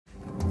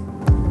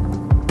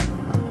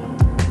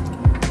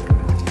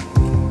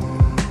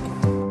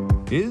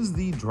Is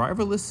the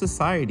driverless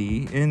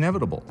society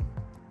inevitable?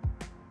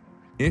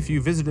 If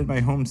you visited my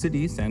home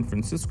city, San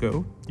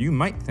Francisco, you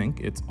might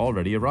think it's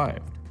already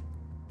arrived.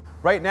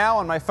 Right now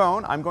on my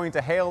phone, I'm going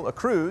to hail a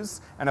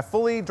cruise, and a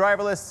fully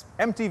driverless,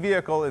 empty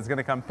vehicle is going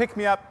to come pick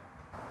me up.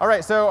 All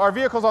right, so our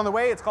vehicle's on the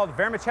way. It's called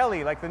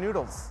vermicelli, like the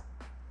noodles.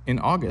 In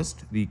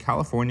August, the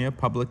California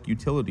Public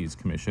Utilities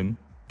Commission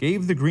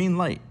gave the green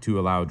light to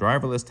allow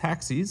driverless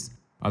taxis,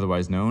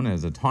 otherwise known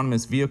as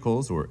autonomous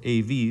vehicles or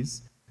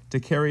AVs, to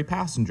carry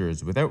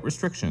passengers without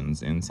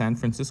restrictions in San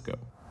Francisco.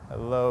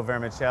 Hello,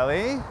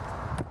 vermicelli.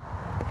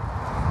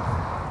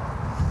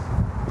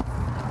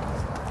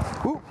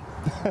 Ooh.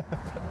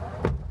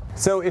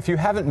 So if you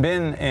haven't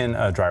been in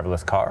a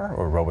driverless car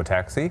or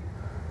robotaxi,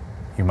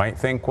 you might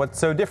think, what's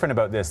so different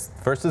about this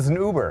versus an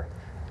Uber?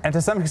 And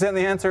to some extent,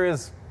 the answer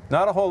is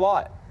not a whole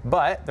lot.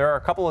 But there are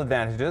a couple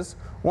advantages.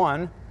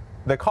 One,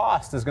 the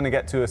cost is going to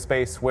get to a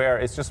space where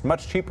it's just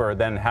much cheaper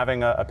than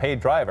having a paid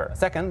driver.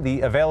 Second,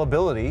 the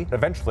availability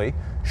eventually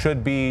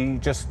should be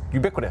just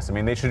ubiquitous. I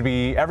mean, they should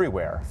be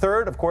everywhere.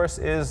 Third, of course,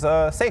 is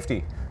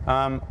safety.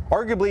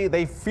 Arguably,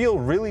 they feel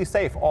really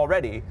safe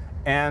already.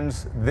 And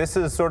this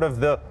is sort of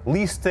the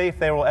least safe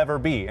they will ever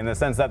be, in the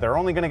sense that they're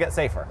only going to get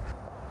safer.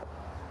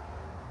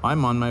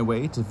 I'm on my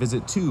way to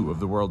visit 2 of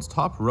the world's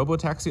top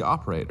robotaxi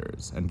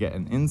operators and get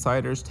an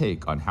insider's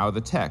take on how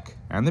the tech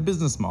and the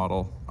business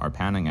model are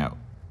panning out.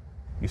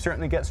 You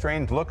certainly get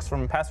strange looks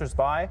from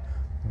passersby,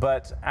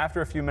 but after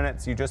a few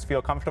minutes, you just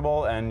feel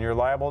comfortable and you're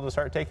liable to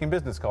start taking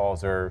business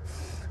calls or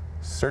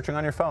searching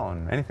on your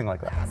phone, anything like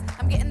that.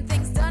 I'm getting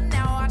things done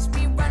now. Watch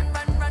me run.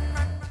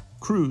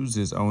 Cruise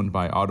is owned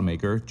by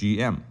automaker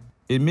GM.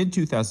 In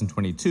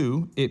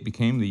mid-2022, it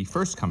became the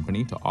first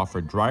company to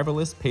offer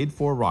driverless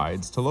paid-for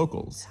rides to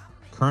locals,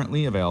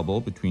 currently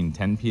available between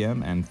 10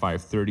 p.m. and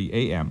 5:30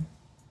 a.m.,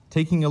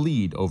 taking a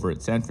lead over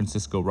its San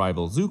Francisco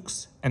rival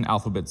Zoox and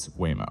Alphabet's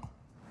Waymo.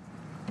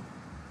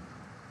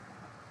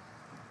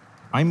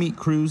 I meet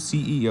Cruise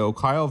CEO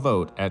Kyle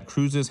Vogt at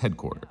Cruise's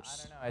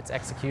headquarters. I don't know, it's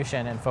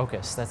execution and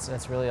focus.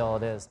 That's really all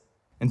it is.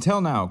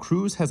 Until now,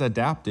 Cruise has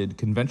adapted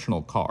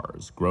conventional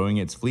cars, growing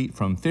its fleet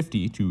from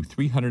 50 to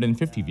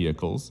 350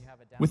 vehicles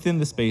within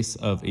the space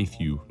of a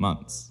few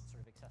months.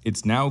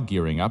 It's now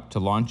gearing up to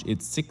launch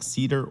its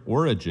 6-seater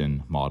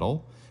Origin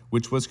model,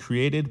 which was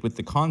created with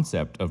the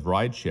concept of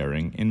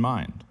ride-sharing in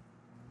mind.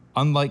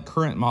 Unlike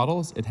current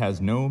models, it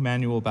has no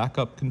manual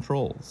backup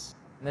controls.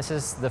 This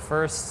is the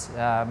first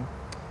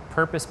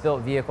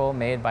purpose-built vehicle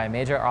made by a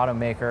major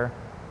automaker.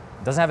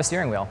 It doesn't have a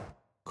steering wheel.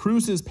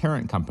 Cruise's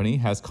parent company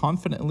has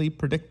confidently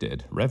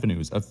predicted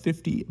revenues of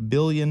 $50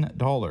 billion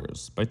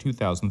by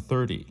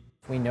 2030.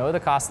 We know the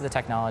cost of the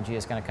technology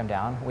is going to come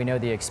down. We know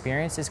the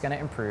experience is going to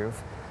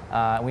improve.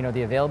 We know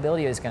the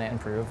availability is going to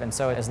improve. And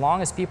so as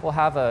long as people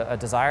have a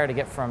desire to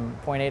get from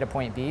point A to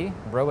point B,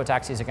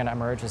 robotaxis are going to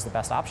emerge as the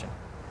best option.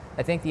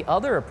 I think the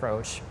other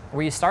approach,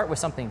 where you start with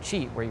something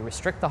cheap, where you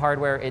restrict the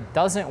hardware, it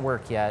doesn't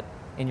work yet,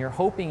 and you're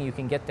hoping you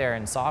can get there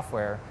in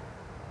software,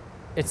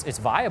 it's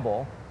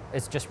viable,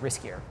 it's just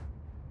riskier.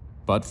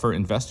 But for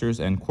investors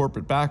and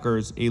corporate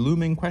backers, a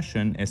looming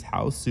question is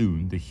how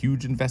soon the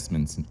huge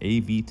investments in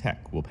AV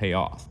tech will pay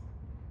off.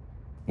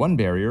 One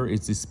barrier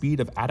is the speed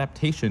of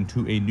adaptation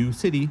to a new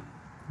city,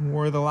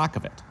 or the lack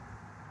of it.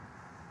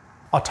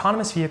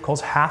 Autonomous vehicles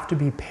have to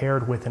be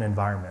paired with an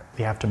environment.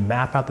 They have to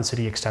map out the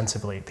city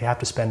extensively. They have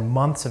to spend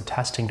months of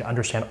testing to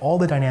understand all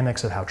the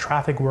dynamics of how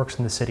traffic works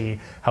in the city,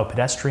 how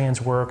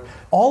pedestrians work.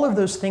 All of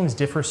those things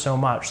differ so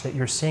much that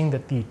you're seeing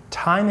that the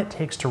time it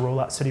takes to roll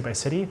out city by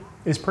city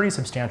is pretty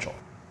substantial.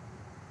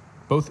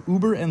 Both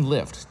Uber and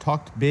Lyft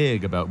talked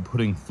big about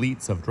putting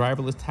fleets of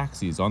driverless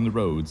taxis on the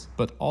roads,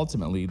 but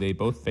ultimately they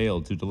both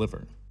failed to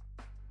deliver.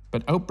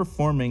 But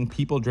outperforming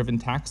people-driven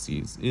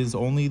taxis is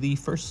only the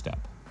first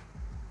step.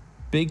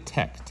 Big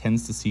tech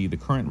tends to see the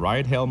current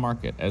ride-hail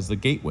market as the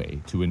gateway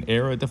to an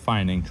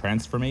era-defining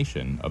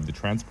transformation of the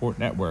transport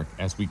network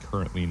as we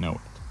currently know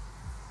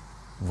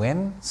it.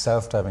 When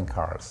self-driving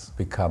cars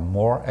become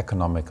more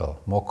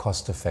economical, more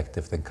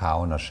cost-effective than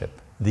car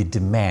ownership, the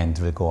demand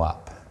will go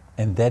up.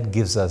 And that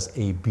gives us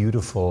a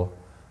beautiful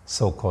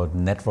so-called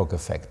network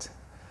effect,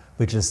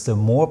 which is the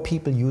more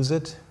people use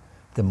it,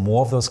 the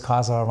more of those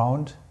cars are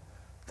around,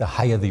 the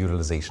higher the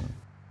utilization.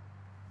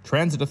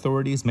 Transit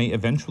authorities may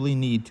eventually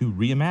need to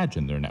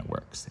reimagine their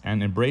networks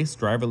and embrace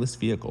driverless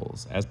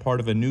vehicles as part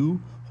of a new,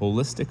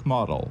 holistic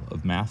model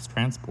of mass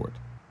transport.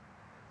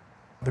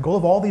 The goal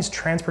of all these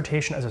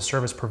transportation as a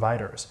service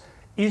providers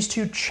is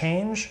to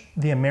change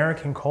the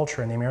American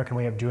culture and the American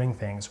way of doing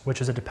things,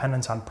 which is a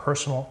dependence on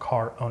personal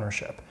car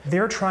ownership.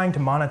 They're trying to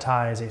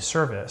monetize a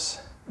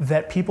service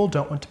that people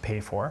don't want to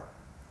pay for,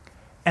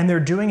 and they're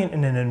doing it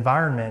in an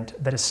environment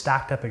that is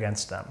stacked up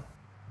against them.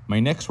 My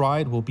next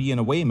ride will be in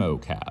a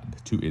Waymo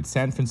cab to its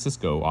San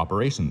Francisco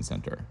Operations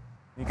Center.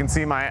 You can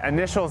see my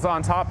initials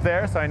on top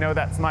there, so I know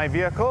that's my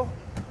vehicle.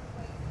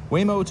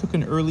 Waymo took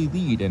an early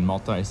lead in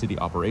multi-city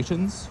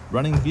operations,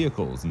 running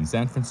vehicles in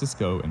San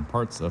Francisco and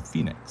parts of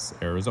Phoenix,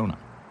 Arizona.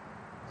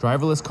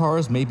 Driverless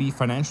cars may be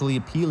financially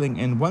appealing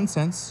in one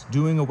sense,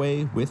 doing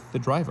away with the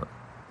driver.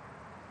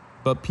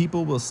 but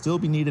people will still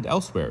be needed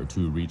elsewhere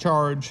to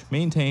recharge,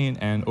 maintain,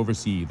 and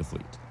oversee the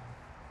fleet.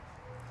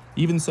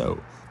 Even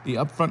so, the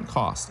upfront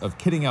cost of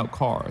kitting out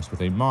cars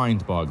with a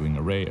mind-boggling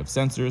array of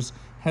sensors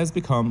has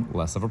become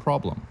less of a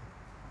problem.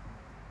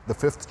 The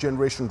 5th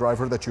generation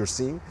driver that you're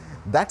seeing,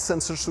 that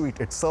sensor suite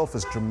itself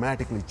is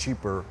dramatically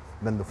cheaper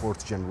than the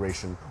 4th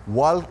generation,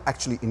 while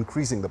actually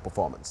increasing the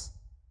performance.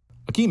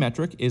 A key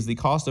metric is the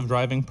cost of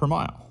driving per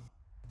mile.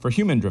 For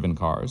human-driven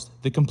cars,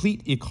 the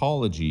complete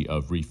ecology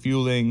of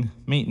refueling,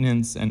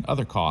 maintenance, and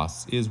other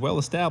costs is well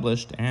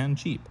established and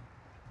cheap.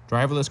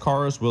 Driverless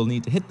cars will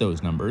need to hit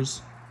those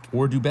numbers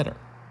or do better.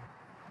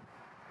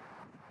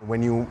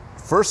 When you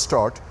first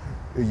start,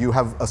 you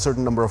have a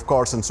certain number of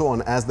cars and so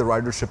on. As the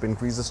ridership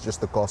increases, just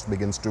the cost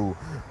begins to,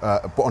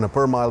 on a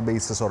per mile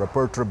basis or a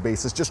per trip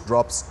basis, just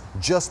drops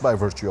just by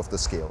virtue of the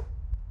scale.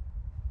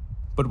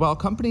 But while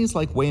companies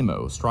like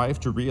Waymo strive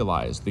to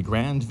realize the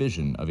grand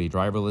vision of a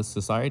driverless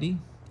society,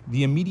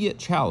 the immediate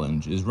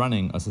challenge is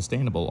running a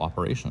sustainable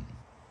operation.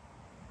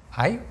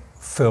 I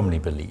firmly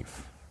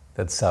believe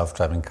that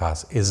self-driving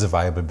cars is a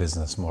viable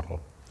business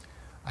model.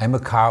 I'm a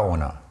car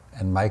owner,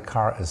 and my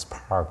car is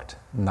parked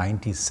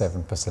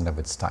 97% of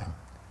its time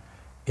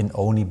and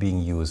only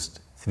being used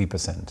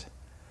 3%.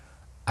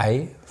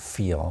 I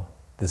feel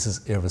this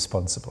is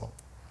irresponsible.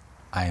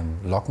 I'm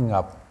locking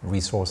up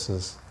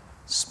resources,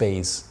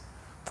 space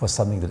for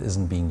something that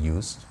isn't being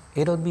used.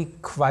 It'll be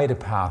quite a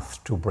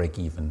path to break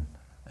even.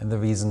 And the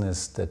reason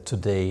is that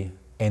today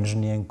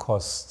engineering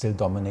costs still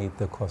dominate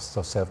the costs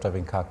of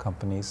self-driving car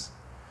companies.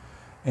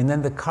 And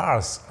then the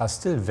cars are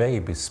still very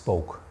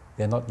bespoke.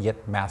 They're not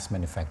yet mass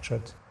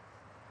manufactured.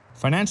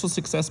 Financial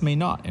success may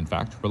not, in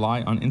fact,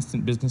 rely on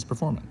instant business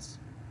performance.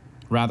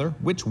 Rather,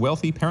 which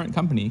wealthy parent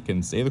company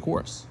can stay the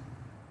course?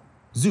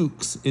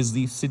 Zoox is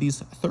the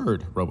city's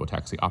 3rd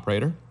robotaxi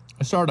operator,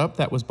 a startup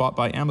that was bought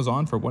by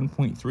Amazon for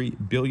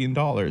 $1.3 billion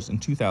in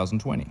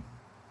 2020.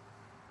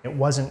 It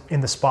wasn't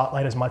in the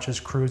spotlight as much as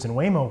Cruise and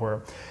Waymo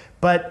were,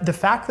 but the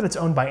fact that it's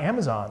owned by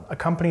Amazon, a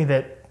company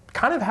that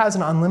kind of has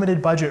an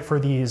unlimited budget for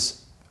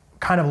these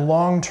kind of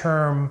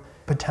long-term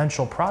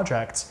potential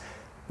projects,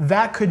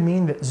 that could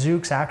mean that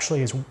Zoox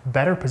actually is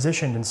better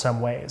positioned in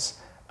some ways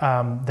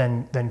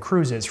than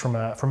Cruise is from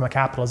a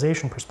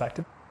capitalization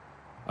perspective.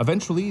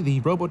 Eventually,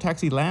 the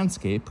robotaxi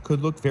landscape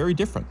could look very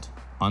different,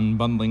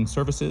 unbundling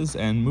services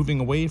and moving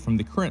away from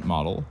the current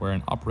model where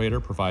an operator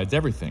provides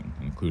everything,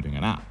 including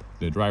an app,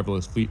 the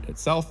driverless fleet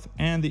itself,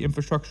 and the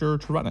infrastructure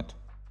to run it.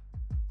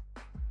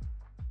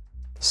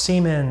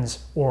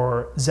 Siemens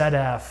or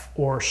ZF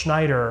or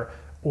Schneider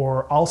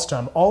or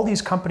Alstom, all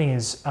these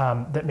companies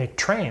that make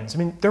trains, I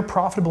mean, they're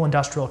profitable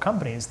industrial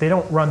companies. They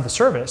don't run the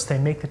service, they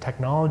make the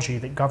technology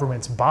that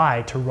governments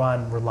buy to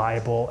run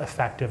reliable,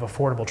 effective,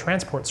 affordable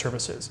transport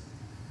services.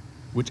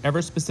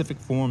 Whichever specific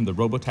form the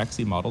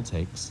robotaxi model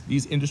takes,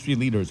 these industry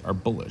leaders are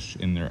bullish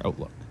in their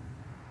outlook.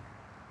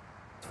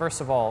 First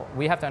of all,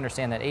 we have to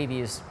understand that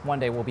AVs one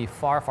day will be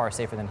far, far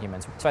safer than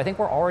humans. So I think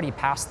we're already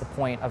past the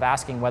point of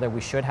asking whether we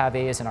should have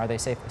AVs and are they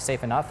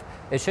safe enough.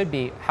 It should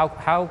be how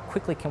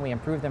quickly can we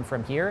improve them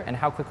from here and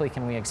how quickly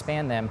can we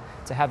expand them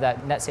to have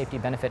that net safety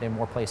benefit in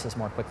more places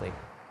more quickly.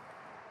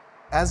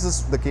 As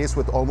is the case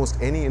with almost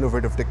any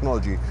innovative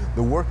technology,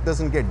 the work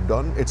doesn't get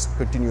done, it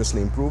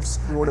continuously improves.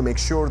 We want to make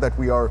sure that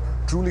we are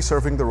truly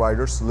serving the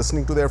riders,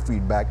 listening to their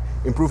feedback,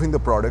 improving the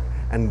product,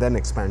 and then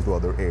expand to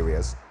other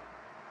areas.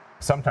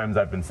 Sometimes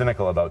I've been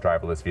cynical about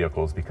driverless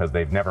vehicles because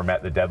they've never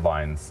met the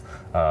deadlines,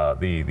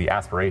 the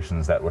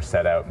aspirations that were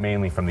set out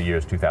mainly from the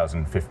years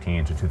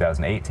 2015 to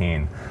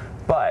 2018.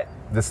 But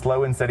the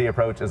slow and steady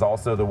approach is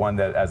also the one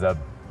that, as a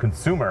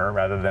consumer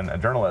rather than a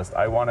journalist,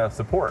 I want to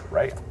support,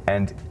 right?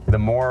 And the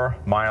more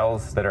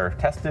miles that are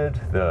tested,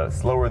 the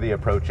slower the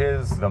approach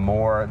is, the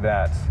more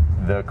that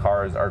the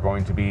cars are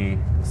going to be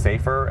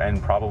safer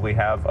and probably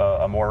have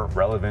a more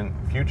relevant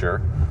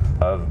future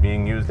of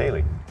being used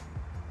daily.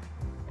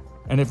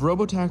 And if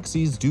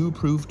robotaxis do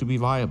prove to be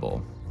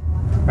viable,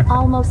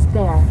 Almost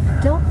there.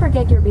 Don't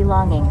forget your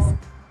belongings.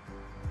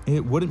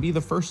 it wouldn't be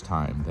the first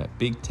time that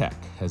big tech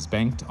has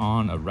banked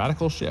on a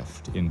radical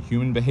shift in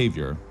human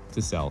behavior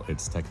to sell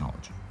its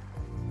technology.